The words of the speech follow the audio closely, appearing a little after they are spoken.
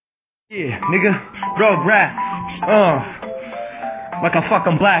Yeah, nigga, road rap, like a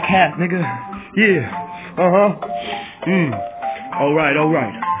fucking black hat, nigga, yeah, alright,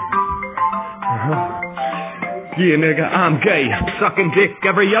 yeah, nigga, I'm gay, sucking dick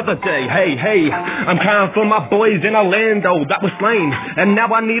every other day, hey, I'm crying for my boys in Orlando that was slain, and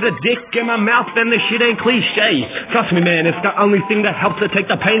now I need a dick in my mouth and this shit ain't cliche, trust me man, it's the only thing that helps to take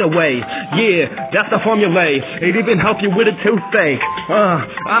the pain away, yeah, that's the formula, it even help you with a toothache,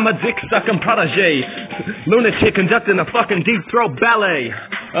 I'm a dick sucking protege, lunatic conducting a fucking deep throat ballet,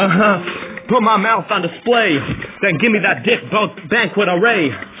 put my mouth on display, then give me that dick banquet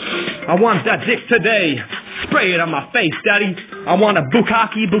array, I want that dick today. Spray it on my face, daddy. I want a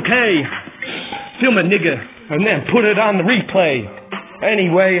bukkake bouquet. Film a nigga, and then put it on the replay.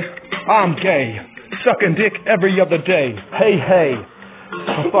 Anyway, I'm gay. Sucking dick every other day. Hey.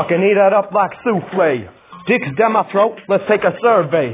 I fucking eat that up like souffle. Dick's down my throat, let's take a survey.